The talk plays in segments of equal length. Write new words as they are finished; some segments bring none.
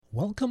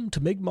Welcome to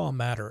Mi'kmaq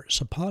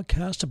Matters, a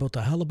podcast about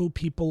the Qalipu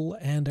people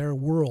and our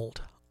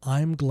world.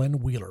 I'm Glenn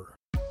Wheeler.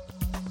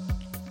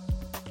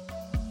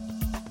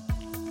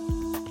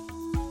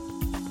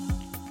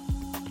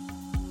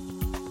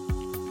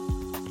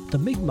 The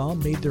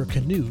Mi'kmaq made their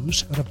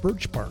canoes out of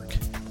birch bark.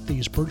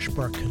 These birch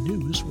bark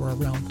canoes were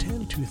around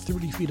 10 to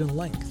 30 feet in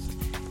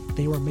length.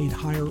 They were made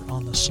higher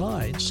on the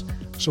sides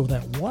so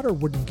that water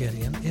wouldn't get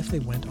in if they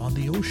went on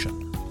the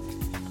ocean.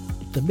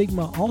 The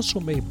Mi'kmaq also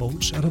made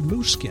boats out of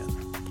moose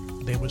skin.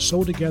 They would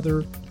sew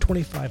together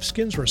 25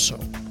 skins or so.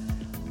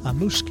 A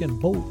moose skin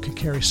boat could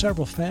carry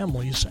several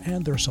families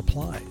and their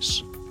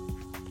supplies.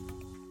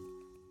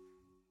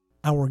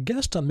 Our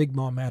guest on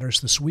Mi'kmaq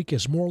Matters this week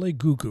is Morley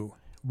Gugu,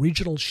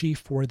 Regional Chief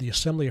for the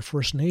Assembly of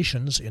First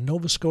Nations in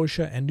Nova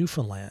Scotia and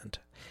Newfoundland.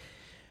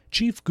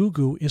 Chief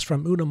Gugu is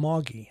from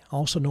Unama'ki,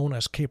 also known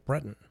as Cape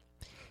Breton.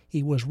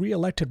 He was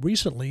re-elected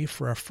recently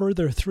for a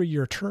further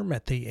 3-year term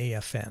at the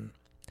AFN.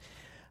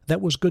 That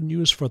was good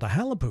news for the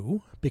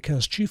Qalipu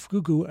because Chief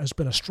Gugu has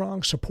been a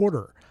strong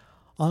supporter,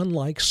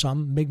 unlike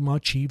some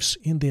Mi'kmaq chiefs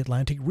in the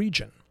Atlantic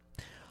region.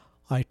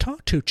 I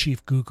talked to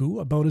Chief Gugu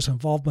about his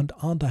involvement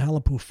on the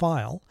Qalipu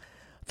file,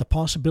 the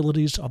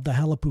possibilities of the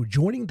Qalipu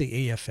joining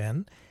the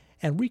AFN,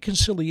 and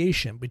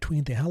reconciliation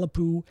between the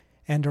Qalipu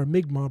and our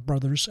Mi'kmaq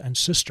brothers and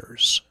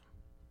sisters.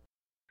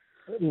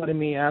 Let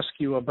me ask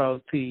you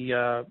about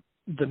the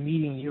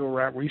meeting you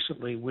were at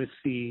recently with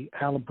the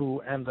Qalipu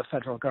and the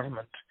federal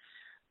government.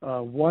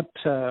 What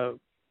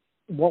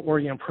were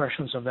your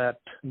impressions of that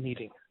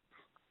meeting?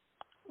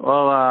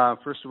 Well,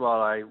 first of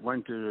all, I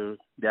went to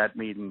that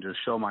meeting to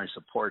show my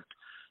support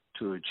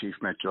to Chief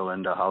Mitchell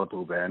and the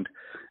Qalipu band,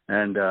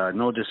 and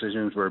no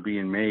decisions were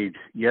being made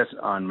yet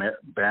on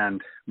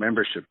band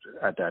membership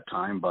at that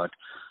time, but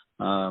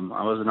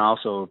I wasn't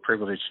also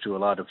privileged to a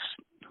lot of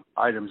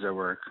items that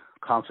were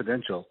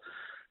confidential,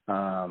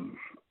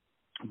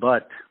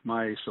 but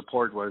my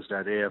support was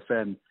that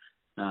AFN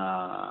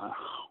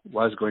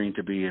was going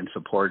to be in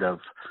support of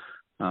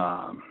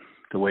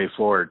the way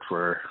forward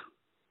for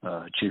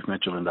Chief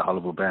Mitchell and the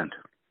Qalipu band.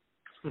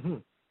 Mm-hmm.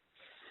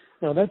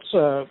 Now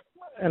that's,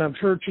 and I'm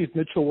sure Chief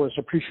Mitchell was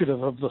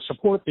appreciative of the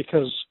support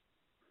because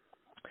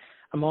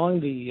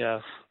among the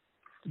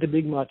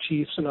Mi'kmaq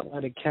chiefs in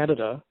Atlantic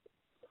Canada,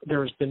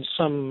 there has been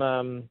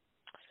some,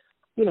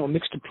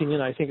 mixed opinion,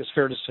 I think it's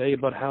fair to say,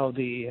 about how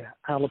the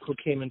Qalipu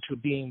came into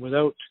being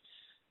without,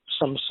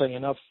 some say,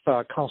 enough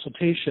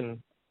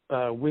consultation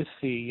with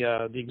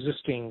the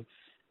existing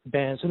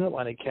bands in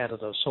Atlantic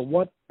Canada. So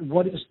what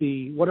are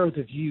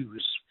the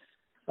views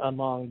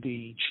among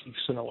the chiefs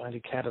in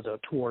Atlantic Canada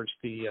towards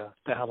the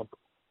Qalipu?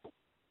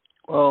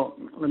 Well,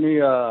 let me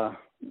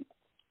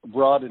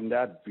broaden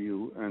that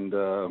view and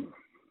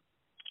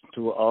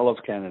to all of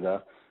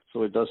Canada,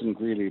 so it doesn't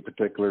really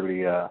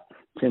particularly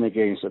pin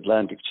against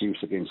Atlantic chiefs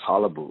against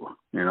Qalipu.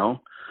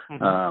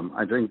 Mm-hmm.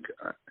 I think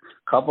a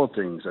couple of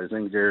things. I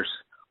think there's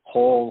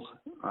whole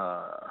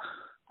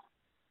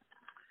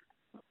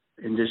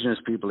Indigenous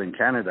people in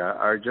Canada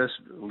are just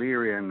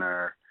leery and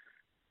are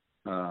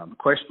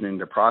questioning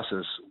the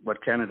process,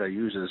 what Canada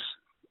uses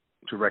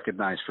to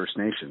recognize First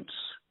Nations.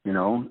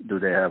 Do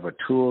they have a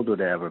tool? Do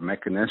they have a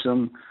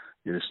mechanism?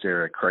 Is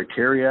there a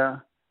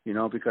criteria?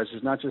 Because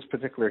it's not just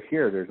particular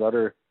here. There's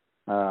other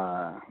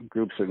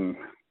groups in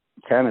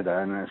Canada,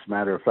 and as a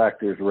matter of fact,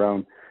 there's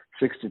around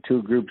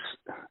 62 groups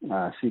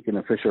seeking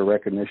official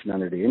recognition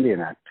under the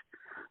Indian Act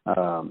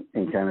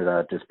in Canada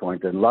at this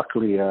point. And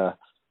luckily,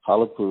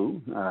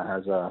 Qalipu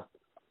has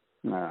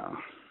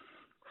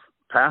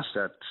passed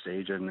that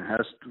stage and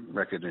has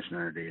recognition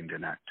under the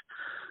Indian Act.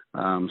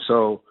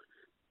 So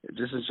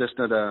this is just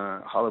not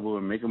a Qalipu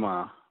and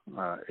Mi'kmaq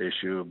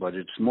issue, but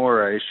it's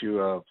more an issue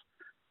of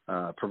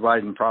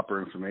providing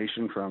proper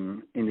information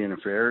from Indian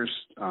Affairs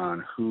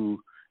on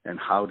who and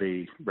how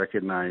they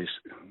recognize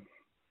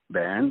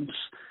bands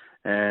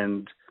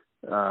and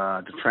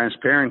the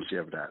transparency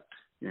of that,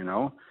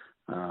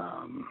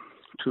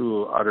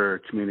 to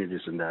other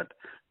communities in that.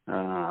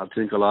 I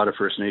think a lot of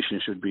First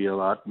Nations should be a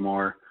lot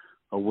more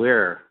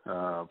aware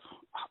of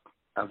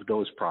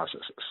those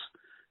processes.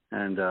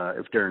 And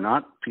if they're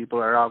not, people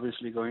are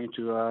obviously going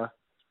to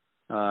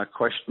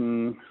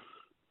question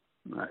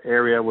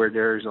area where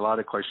there's a lot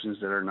of questions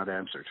that are not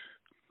answered.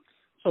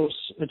 So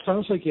it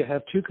sounds like you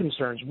have two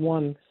concerns.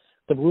 One,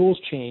 the rules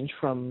change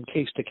from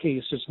case to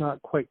case. It's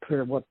not quite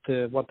clear what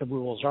the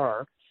rules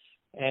are,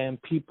 and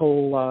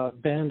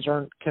bands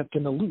aren't kept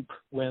in the loop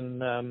when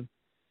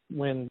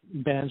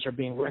bands are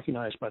being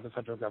recognized by the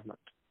federal government.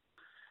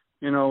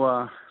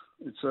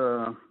 It's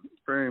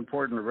very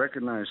important to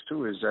recognize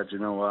too is that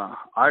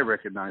I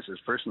recognize this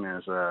person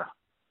as a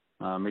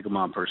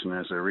Mi'kmaq person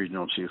as a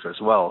regional chief as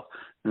well,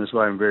 and that's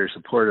why I'm very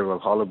supportive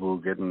of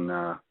Qalipu getting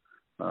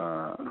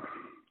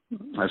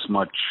as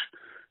much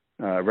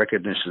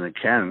recognition as it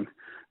can,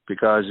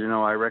 because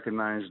I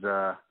recognize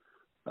the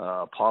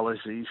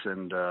policies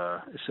and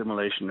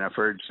assimilation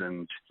efforts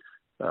and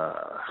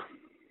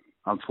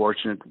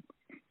unfortunate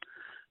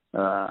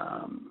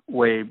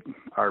way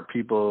our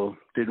people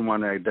didn't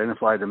want to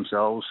identify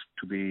themselves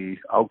to be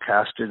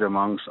outcasted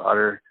amongst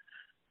other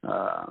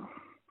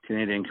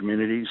Canadian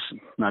communities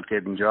not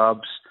getting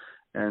jobs,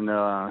 and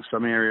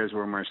some areas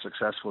were more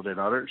successful than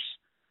others.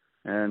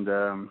 And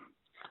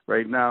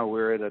right now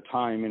we're at a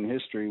time in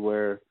history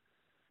where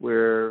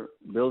we're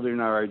building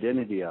our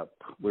identity up.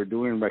 We're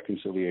doing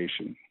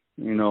reconciliation.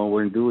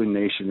 We're doing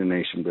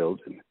nation-to-nation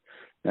building.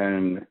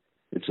 And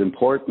it's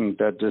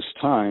important at this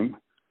time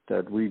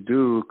that we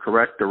do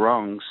correct the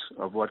wrongs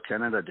of what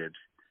Canada did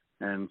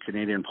and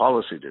Canadian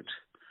policy did.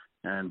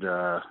 And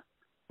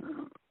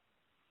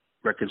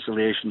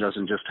reconciliation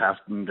doesn't just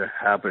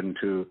happen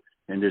to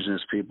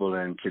Indigenous people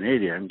and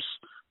Canadians.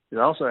 It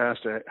also has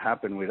to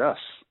happen with us,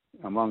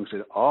 amongst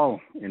all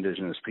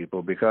Indigenous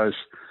people, because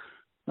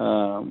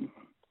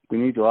we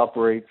need to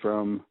operate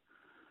from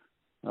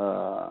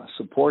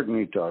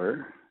supporting each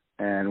other,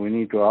 and we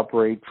need to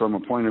operate from a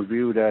point of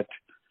view that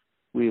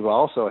we've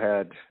also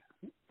had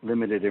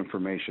limited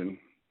information,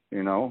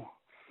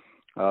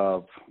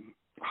 of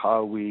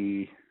how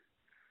we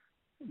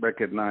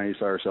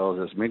recognize ourselves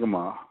as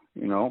Mi'kmaq,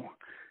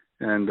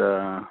 and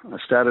a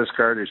status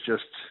card is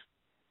just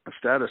a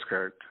status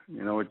card.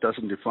 It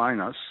doesn't define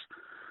us,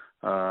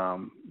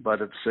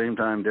 but at the same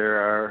time,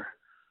 there's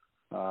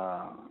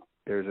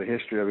a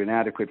history of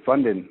inadequate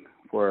funding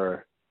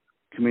for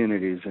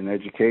communities in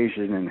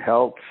education and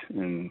health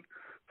and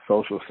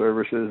social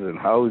services and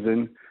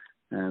housing,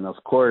 and of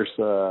course,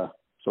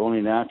 it's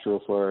only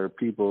natural for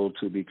people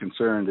to be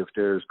concerned if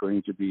there's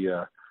going to be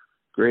a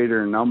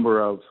greater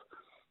number of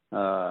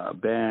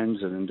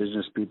bands and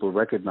Indigenous people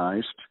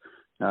recognized,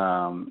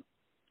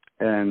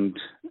 and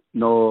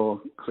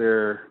no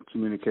clear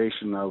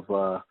communication of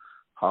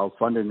how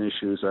funding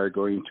issues are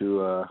going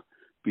to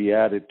be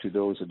added to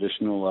those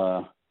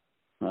additional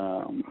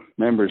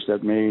members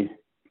that may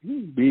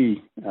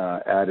be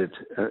added,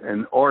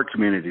 or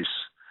communities,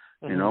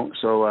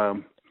 So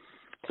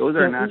those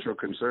are natural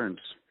concerns.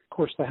 Of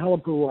course, the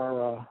Qalipu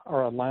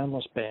are a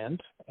landless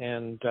band,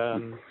 and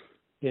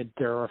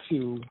there are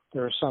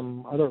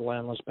some other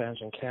landless bands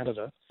in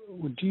Canada.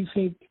 Do you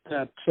think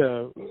that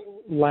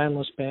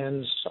landless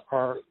bands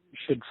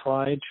should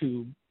try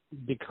to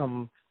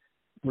become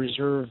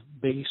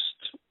reserve-based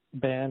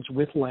bands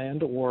with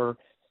land, or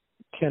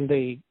can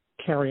they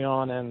carry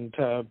on and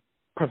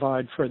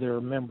provide for their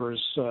members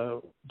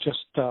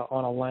just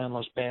on a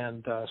landless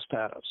band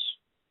status?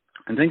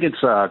 I think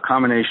it's a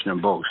combination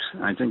of both.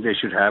 I think they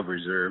should have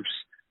reserves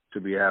to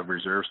have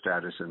reserve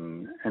status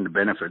and the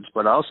benefits,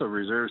 but also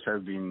reserves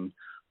have been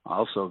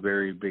also a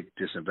very big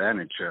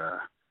disadvantage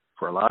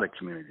for a lot of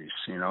communities,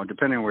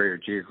 depending on where you're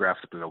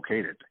geographically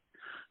located.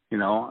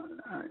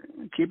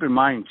 Keep in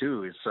mind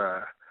too,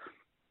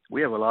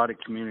 we have a lot of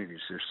communities.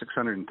 There's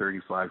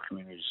 635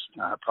 communities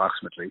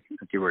approximately,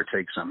 give or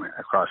take some,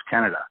 across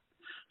Canada.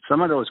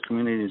 Some of those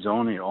communities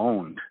only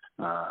owned,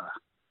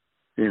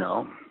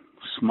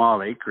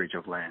 small acreage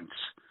of lands,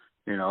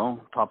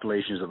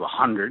 populations of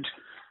 100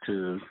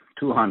 to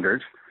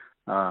 200,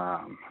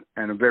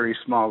 and a very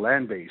small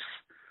land base.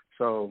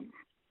 So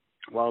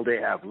while they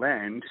have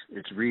land,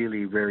 it's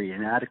really very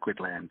inadequate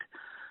land,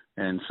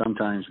 and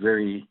sometimes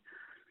very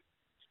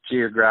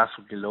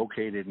geographically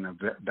located in a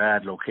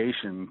bad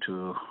location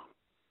to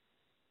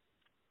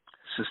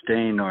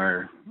sustain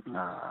or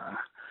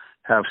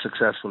have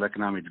successful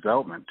economic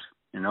development,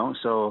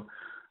 So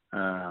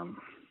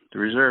the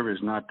reserve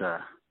is not the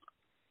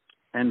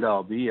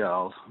end-all,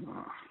 be-all,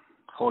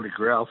 holy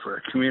grail for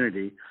a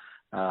community.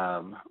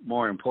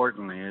 More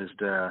importantly is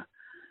the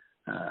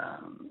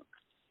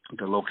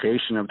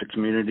location of the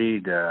community,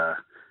 the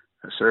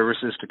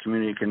services the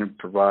community can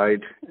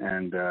provide,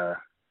 and a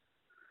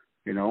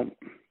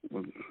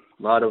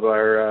lot of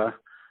our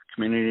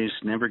communities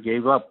never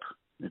gave up.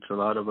 It's a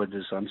lot of it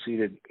is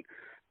unceded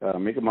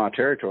Mi'kmaq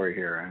territory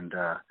here, and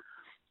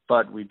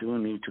but we do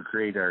need to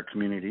create our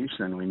communities,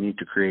 and we need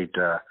to create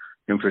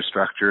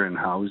infrastructure and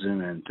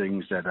housing and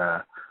things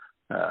that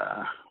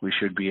we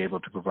should be able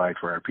to provide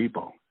for our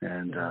people.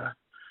 And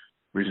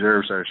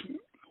reserves are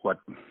what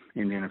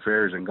Indian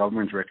Affairs and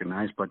governments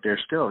recognize, but they're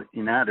still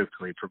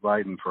inadequately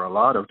providing for a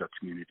lot of the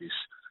communities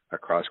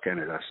across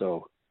Canada.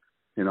 So,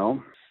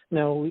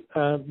 Now,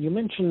 you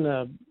mentioned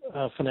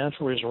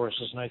financial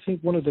resources, and I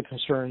think one of the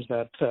concerns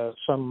that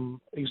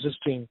some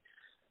existing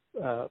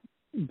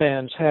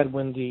bands had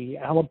when the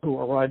Qalipu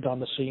arrived on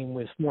the scene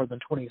with more than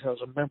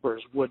 20,000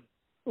 members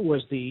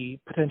was the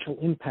potential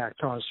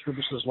impact on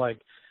services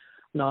like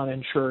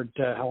non-insured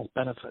health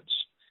benefits.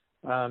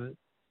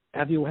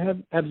 Have you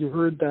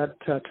heard that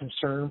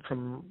concern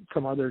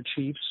from other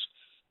chiefs,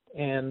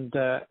 and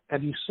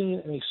have you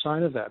seen any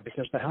sign of that?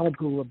 Because the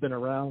Qalipu have been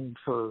around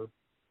for,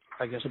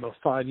 I guess, about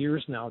 5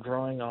 years now,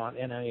 drawing on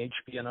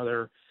NIHB and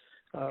other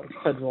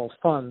federal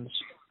funds.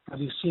 Have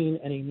you seen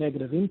any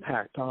negative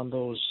impact on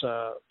those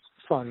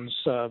funds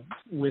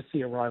with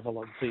the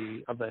arrival of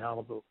the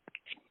Qalipu?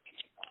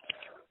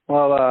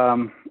 Well,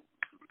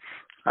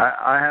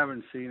 I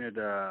haven't seen it,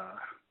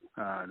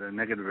 the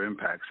negative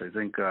impacts. I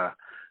think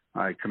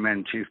I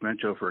commend Chief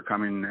Mitchell for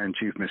coming, and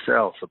Chief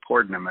Missel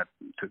supporting him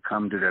to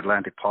come to the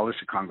Atlantic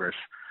Policy Congress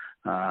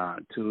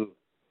to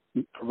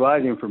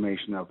provide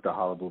information of the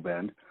Qalipu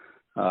Band.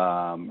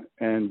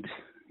 and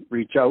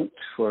reach out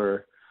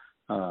for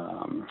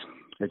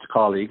its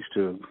colleagues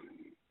to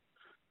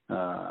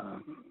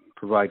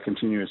provide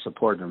continuous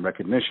support and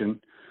recognition.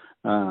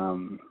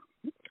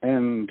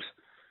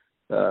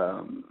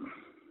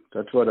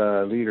 That's what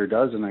a leader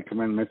does, and I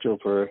commend Mitchell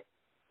for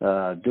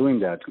doing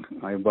that.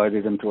 I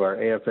invited him to our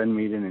AFN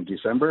meeting in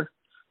December,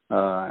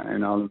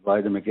 and I'll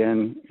invite him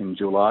again in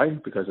July,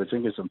 because I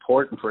think it's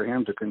important for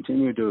him to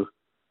continue to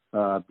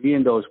be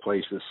in those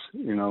places,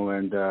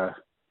 and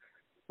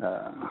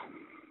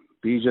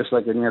be just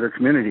like any other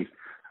community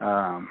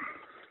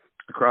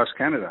across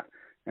Canada.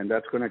 And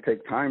that's going to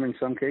take time in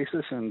some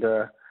cases, and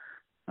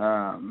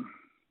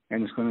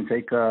it's going to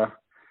take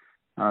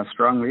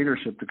strong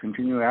leadership to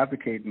continue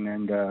advocating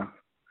and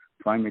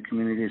find the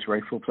community's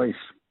rightful place.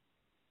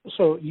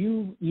 So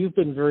you've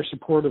been very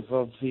supportive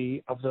of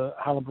the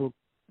Qalipu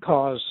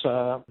cause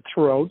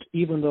throughout,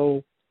 even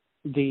though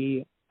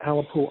the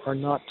Qalipu are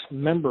not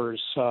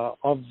members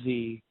of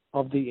the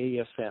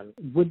AFN.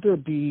 Would there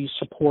be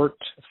support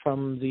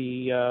from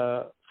the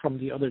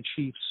other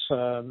chiefs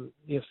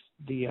if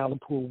the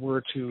Qalipu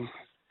were to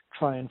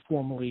try and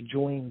formally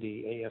join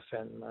the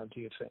AFN? Do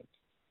you think?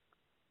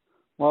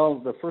 Well,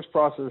 the first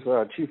process,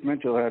 Chief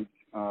Mitchell had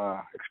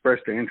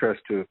expressed the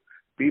interest to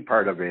be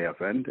part of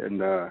AFN,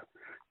 and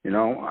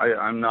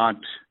I'm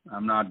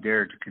not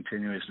there to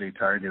continuously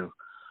try to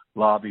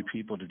lobby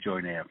people to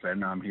join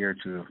AFN. I'm here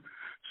to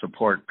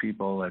support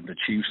people and the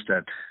chiefs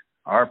that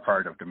are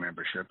part of the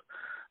membership,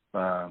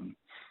 and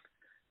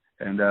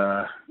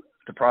the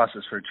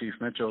process for Chief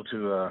Mitchell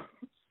to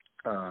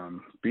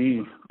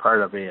be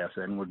part of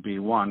AFN would be,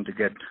 one, to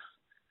get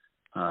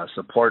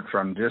support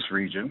from this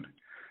region,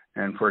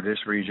 and for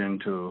this region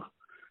to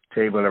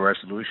table a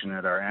resolution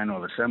at our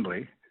annual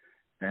assembly,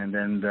 and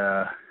then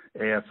the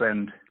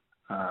AFN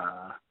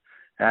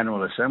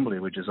annual assembly,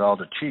 which is all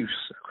the chiefs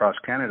across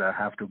Canada,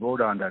 have to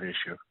vote on that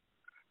issue.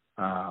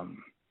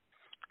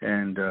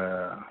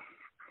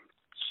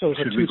 So it's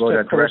a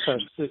two-step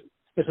process.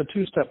 It's a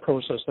two-step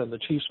process. Then the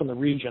chiefs from the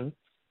region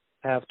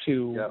have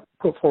to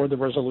put forward the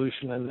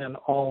resolution, and then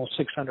all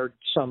 600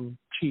 some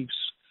chiefs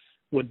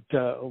would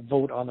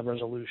vote on the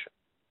resolution.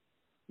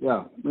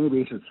 Yeah, maybe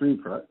it's a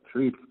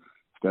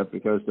three-step,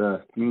 because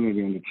the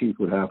community and the chief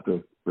would have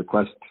to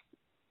request,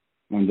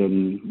 and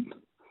then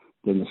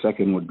the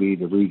second would be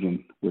the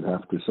region would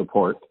have to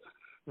support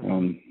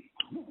and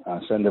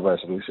send a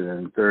resolution,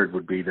 and third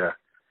would be the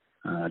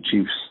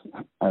chiefs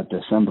at the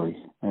assembly.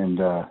 And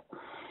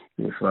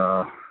if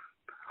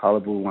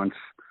Qalipu wants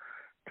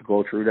to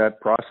go through that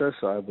process,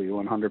 I'll be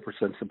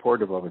 100%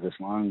 supportive of it,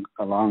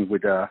 along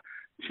with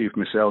Chief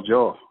Michelle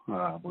Joe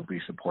would be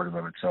supportive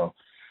of it. So,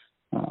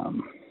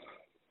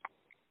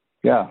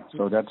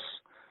 so that's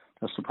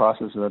the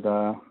process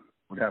that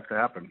would have to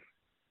happen.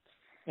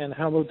 And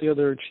how about the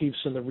other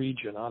chiefs in the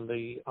region on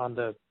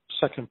the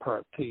second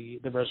part, the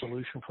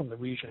resolution from the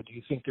region? Do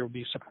you think there will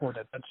be support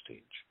at that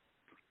stage?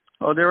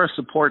 Well, there was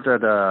support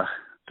at the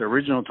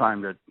original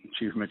time that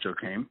Chief Mitchell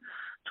came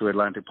to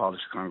Atlantic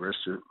Policy Congress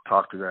to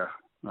talk to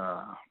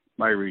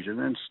my region,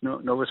 and it's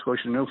Nova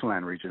Scotia and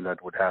Newfoundland region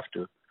that would have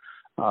to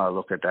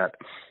look at that.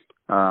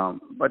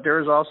 But there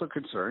is also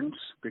concerns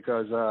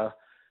because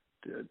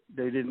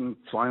they didn't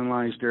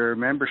finalize their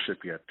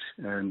membership yet,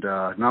 and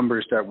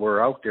numbers that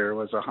were out there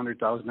was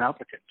 100,000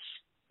 applicants,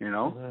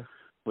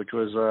 which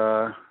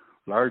was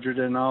larger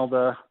than all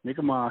the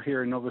Mi'kmaq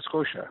here in Nova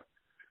Scotia.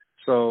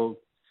 So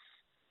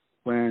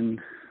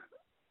when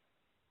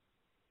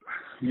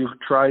you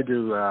try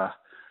to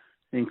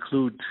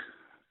include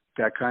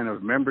that kind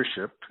of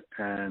membership,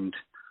 and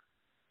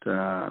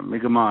the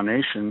Mi'kmaq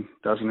Nation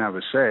doesn't have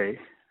a say,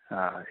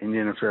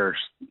 Indian Affairs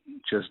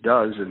just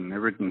does, and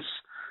everything's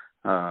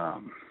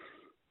not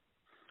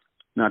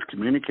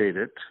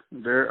communicated,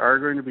 there are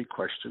going to be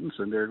questions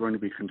and there are going to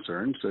be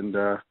concerns, and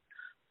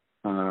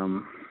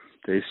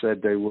they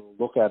said they will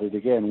look at it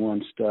again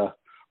once the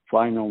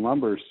final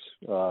numbers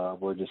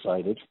were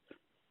decided.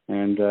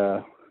 And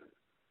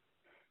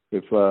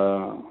if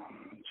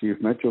Chief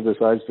Mitchell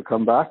decides to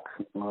come back,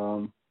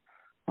 I'll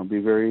be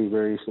very,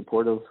 very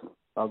supportive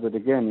of it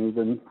again,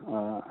 even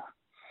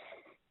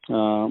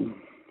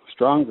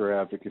stronger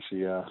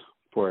advocacy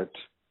for it.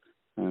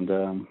 And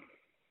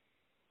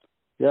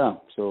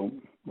so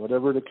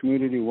whatever the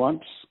community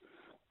wants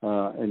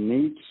and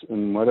needs,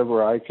 and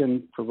whatever I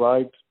can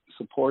provide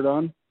support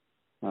on,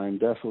 I'm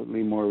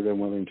definitely more than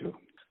willing to.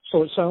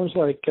 So it sounds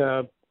like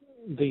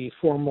the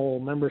formal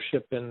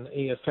membership in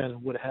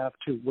AFN would have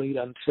to wait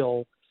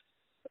until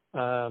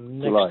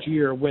next July.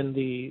 year, when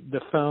the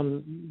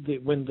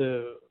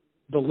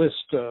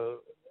list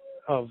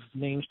of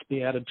names to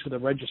be added to the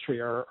registry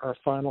are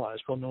finalized.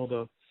 We'll know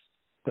the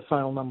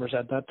final numbers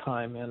at that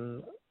time,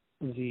 and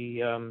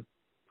the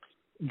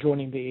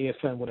joining the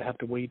AFN would have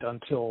to wait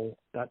until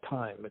that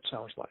time, it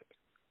sounds like.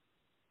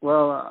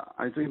 Well,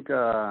 I think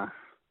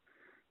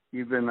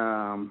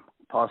even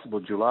possible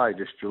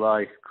this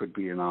July could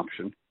be an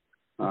option.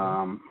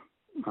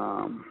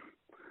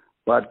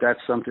 But that's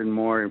something,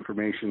 more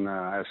information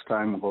as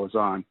time goes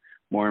on,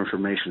 more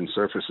information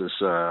surfaces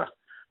to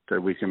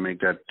that we can make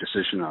that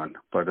decision on.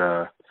 But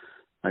I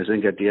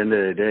think at the end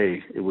of the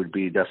day, it would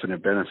be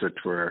definite benefit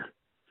for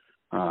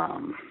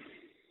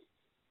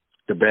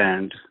the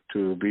band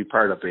to be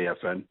part of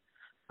AFN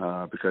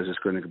because it's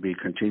going to be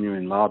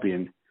continuing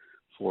lobbying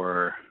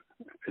for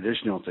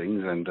additional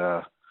things. And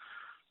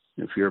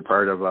if you're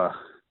part of a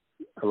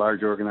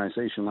large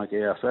organization like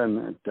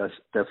AFN, it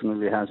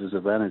definitely has its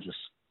advantages.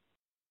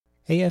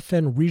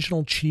 AFN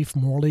Regional Chief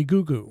Morley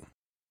Gugu.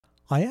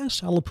 I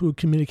asked Alapu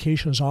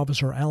Communications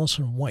Officer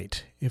Allison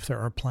White if there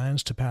are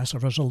plans to pass a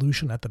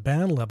resolution at the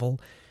band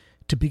level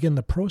to begin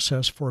the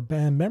process for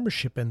band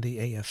membership in the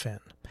AFN.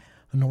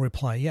 No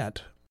reply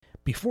yet.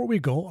 Before we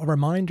go, a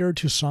reminder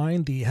to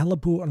sign the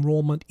Alapu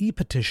Enrollment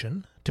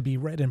e-petition to be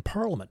read in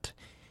Parliament.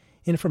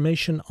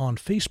 Information on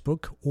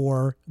Facebook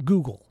or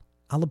Google,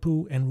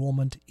 Alapu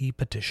Enrollment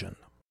e-petition.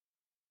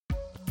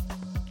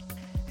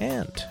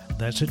 And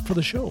that's it for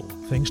the show.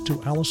 Thanks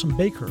to Allison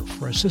Baker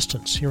for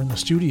assistance here in the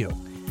studio.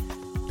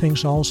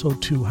 Thanks also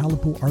to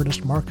Halapu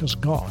artist Marcus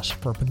Goss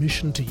for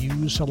permission to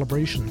use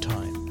Celebration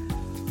Time.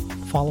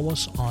 Follow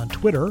us on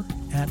Twitter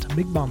at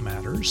Mi'kmaq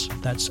Matters,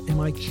 that's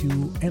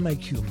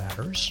MIQ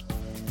Matters.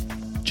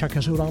 Check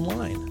us out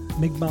online,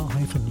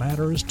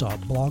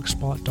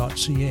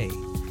 mi'kmaq-matters.blogspot.ca.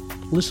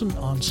 Listen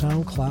on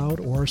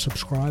SoundCloud or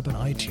subscribe on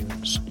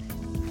iTunes.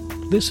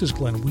 This is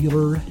Glenn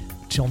Wheeler.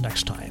 Till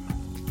next time.